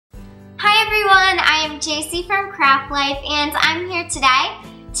everyone, I am JC from Craft Life, and I'm here today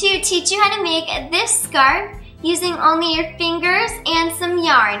to teach you how to make this scarf using only your fingers and some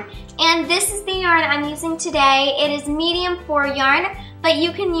yarn. And this is the yarn I'm using today. It is medium 4 yarn, but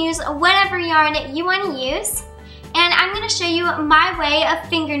you can use whatever yarn you want to use. And I'm going to show you my way of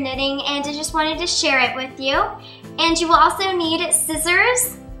finger knitting, and I just wanted to share it with you. And you will also need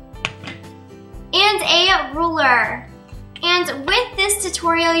scissors and a ruler. And with this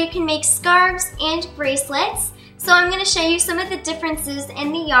tutorial, you can make scarves and bracelets. So I'm going to show you some of the differences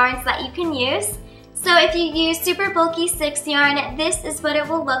in the yarns that you can use. So if you use super bulky 6 yarn, this is what it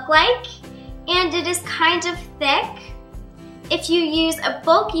will look like. And it is kind of thick. If you use a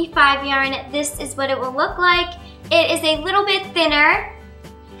bulky 5 yarn, this is what it will look like. It is a little bit thinner.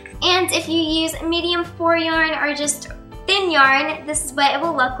 And if you use medium 4 yarn or just thin yarn, this is what it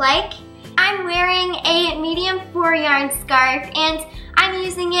will look like. I'm wearing a medium 4 yarn scarf, and I'm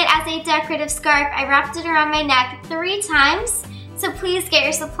using it as a decorative scarf. I wrapped it around my neck 3 times, so please get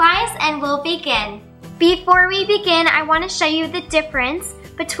your supplies and we'll begin. Before we begin, I want to show you the difference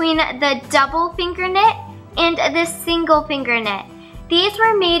between the double finger knit and the single finger knit. These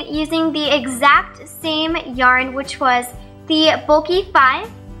were made using the exact same yarn, which was the bulky 5.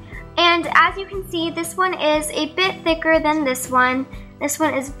 And as you can see, this one is a bit thicker than this one. This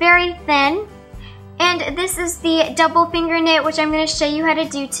one is very thin. And this is the double finger knit, which I'm going to show you how to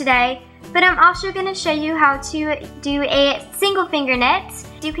do today. But I'm also going to show you how to do a single finger knit.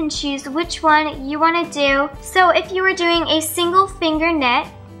 You can choose which one you want to do. So if you are doing a single finger knit,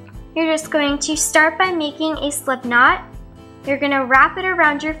 you're just going to start by making a slip knot. You're going to wrap it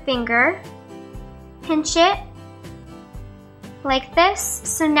around your finger, pinch it like this.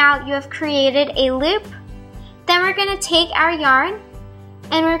 So now you have created a loop. Then we're going to take our yarn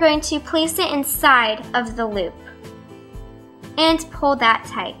and we're going to place it inside of the loop and pull that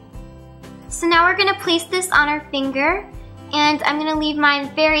tight. So now we're going to place this on our finger, and I'm going to leave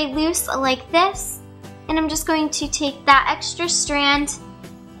mine very loose like this, and I'm just going to take that extra strand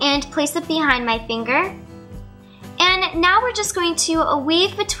and place it behind my finger. And now we're just going to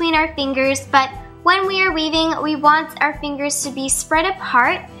weave between our fingers, but when we are weaving, we want our fingers to be spread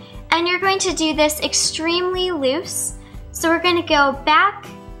apart, and you're going to do this extremely loose. So we're going to go back,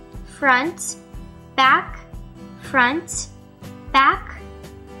 front, back, front, back,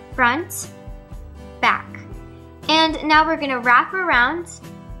 front, back. And now we're going to wrap around,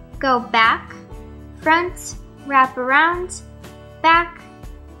 go back, front, wrap around, back,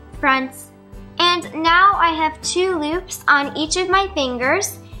 front. And now I have 2 loops on each of my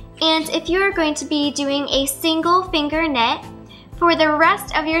fingers. And if you are going to be doing a single finger knit, for the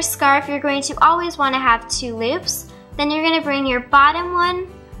rest of your scarf, you're going to always want to have 2 loops. Then you're going to bring your bottom one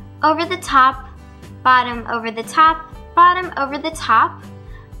over the top, bottom over the top, bottom over the top.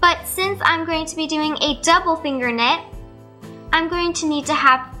 But since I'm going to be doing a double finger knit, I'm going to need to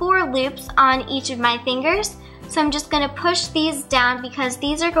have 4 loops on each of my fingers. So I'm just going to push these down because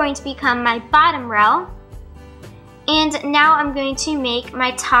these are going to become my bottom row. And now I'm going to make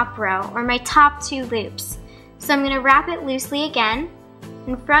my top row, or my top 2 loops. So I'm going to wrap it loosely again,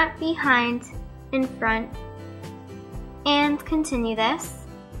 in front, behind, in front, and continue this.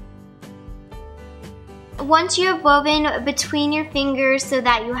 Once you have woven between your fingers so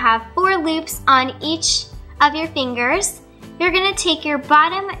that you have 4 loops on each of your fingers, you're going to take your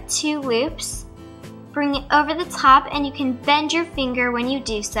bottom 2 loops, bring it over the top, and you can bend your finger when you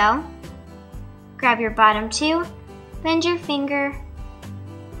do so. Grab your bottom 2, bend your finger,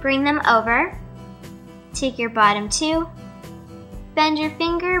 bring them over, take your bottom 2, bend your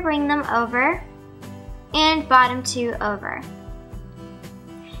finger, bring them over, and bottom 2 over.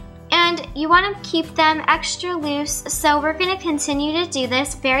 And you want to keep them extra loose, so we're going to continue to do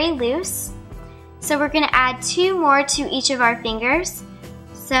this very loose. So we're going to add 2 more to each of our fingers.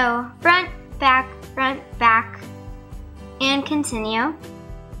 So front, back, and continue.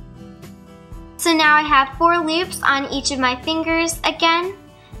 So now I have 4 loops on each of my fingers again.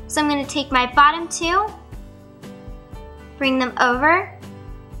 So I'm going to take my bottom 2, bring them over,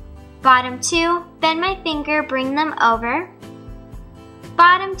 bottom 2, bend my finger, bring them over,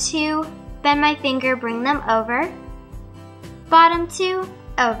 bottom 2, bend my finger, bring them over, bottom 2,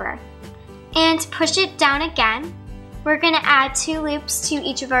 over, and push it down again. We're going to add 2 loops to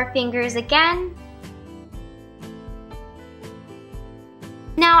each of our fingers again.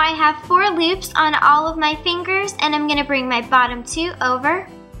 Now I have 4 loops on all of my fingers, and I'm going to bring my bottom 2 over,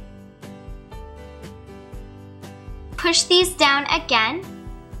 push these down again.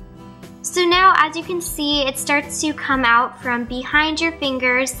 So now, as you can see, it starts to come out from behind your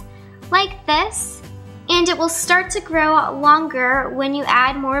fingers like this, and it will start to grow longer when you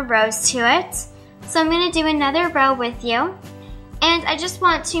add more rows to it. So I'm going to do another row with you. And I just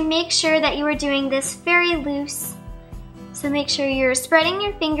want to make sure that you are doing this very loose. So make sure you're spreading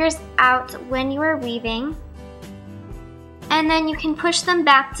your fingers out when you are weaving. And then you can push them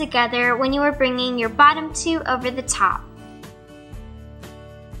back together when you are bringing your bottom two over the top.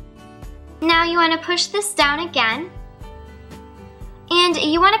 Now you want to push this down again. And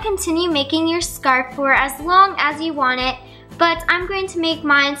you want to continue making your scarf for as long as you want it, but I'm going to make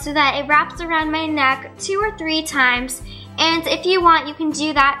mine so that it wraps around my neck 2 or 3 times. And if you want, you can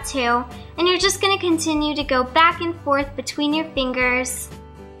do that too. And you're just going to continue to go back and forth between your fingers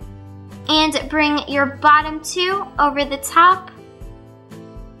and bring your bottom two over the top.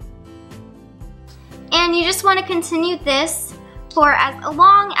 And you just want to continue this for as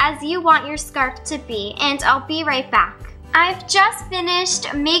long as you want your scarf to be, and I'll be right back. I've just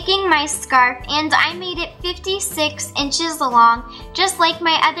finished making my scarf and I made it 56 inches long, just like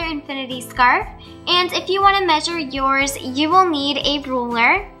my other infinity scarf. And if you want to measure yours, you will need a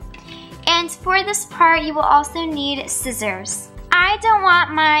ruler. And for this part, you will also need scissors. I don't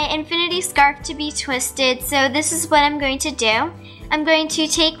want my infinity scarf to be twisted, so this is what I'm going to do. I'm going to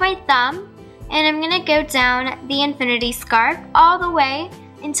take my thumb and I'm going to go down the infinity scarf all the way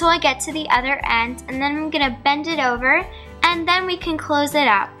until I get to the other end, and then I'm going to bend it over and then we can close it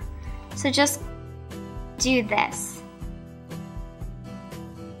up. So just do this.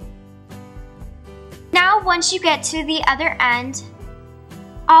 Now once you get to the other end,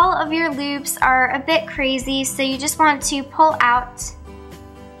 all of your loops are a bit crazy, so you just want to pull out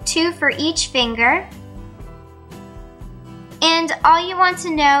 2 for each finger. And all you want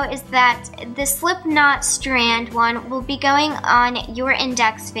to know is that the slip knot strand one will be going on your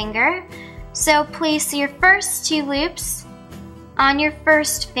index finger. So place your first 2 loops on your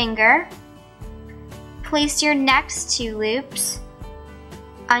first finger. Place your next 2 loops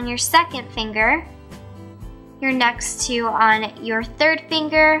on your second finger. Your next 2 on your third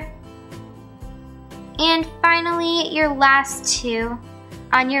finger. And finally, your last 2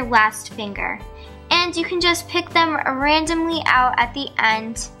 on your last finger. And you can just pick them randomly out at the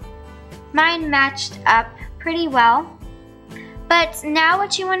end. Mine matched up pretty well. But now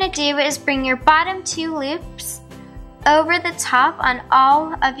what you want to do is bring your bottom 2 loops over the top on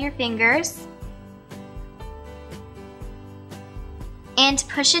all of your fingers and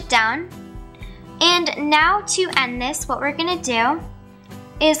push it down. And now to end this, what we're going to do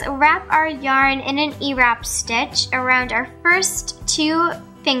is wrap our yarn in an E-wrap stitch around our first 2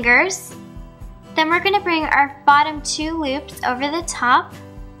 fingers. Then we're going to bring our bottom 2 loops over the top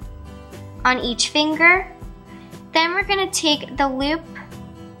on each finger. Then we're going to take the loop,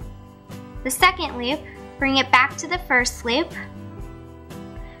 the second loop, bring it back to the first loop,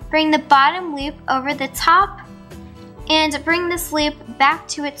 bring the bottom loop over the top, and bring this loop back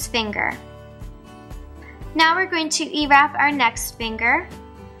to its finger. Now we're going to E-wrap our next finger,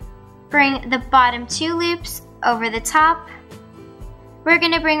 bring the bottom 2 loops over the top. We're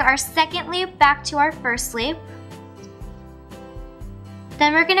going to bring our second loop back to our first loop.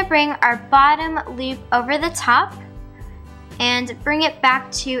 Then we're going to bring our bottom loop over the top and bring it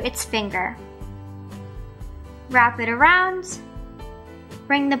back to its finger. Wrap it around,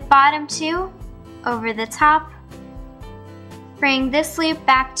 bring the bottom 2 over the top, bring this loop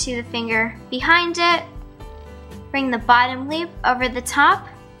back to the finger behind it, bring the bottom loop over the top,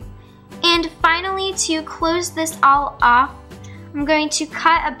 and finally, to close this all off, I'm going to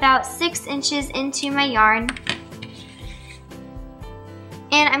cut about 6 inches into my yarn.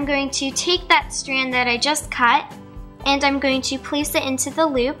 And I'm going to take that strand that I just cut and I'm going to place it into the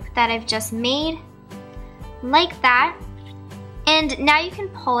loop that I've just made, like that. And now you can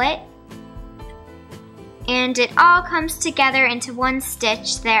pull it and it all comes together into one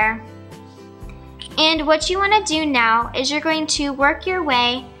stitch there. And what you want to do now is you're going to work your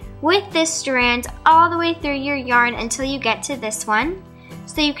way with this strand all the way through your yarn until you get to this one,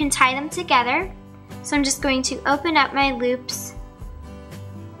 so you can tie them together. So I'm just going to open up my loops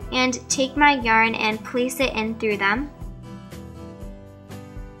and take my yarn and place it in through them.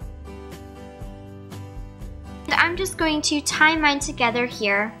 And I'm just going to tie mine together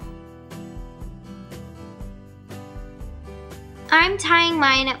here. I'm tying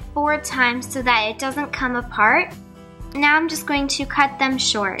mine 4 times so that it doesn't come apart. Now I'm just going to cut them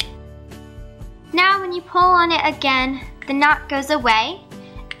short. Now when you pull on it again, the knot goes away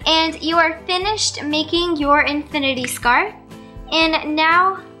and you are finished making your infinity scarf. And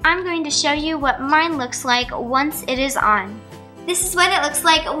now I'm going to show you what mine looks like once it is on. This is what it looks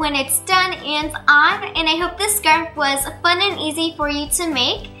like when it's done and on, and I hope this scarf was fun and easy for you to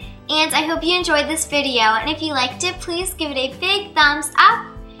make, and I hope you enjoyed this video. And if you liked it, please give it a big thumbs up.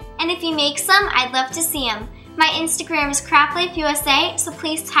 And And if you make some, I'd love to see them. My Instagram is CraftLifeUSA, so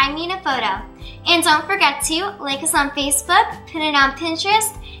please tag me in a photo. And don't forget to like us on Facebook, pin it on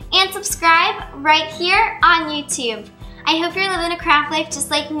Pinterest, and subscribe right here on YouTube. I hope you're living a craft life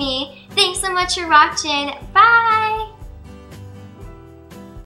just like me. Thanks so much for watching. Bye!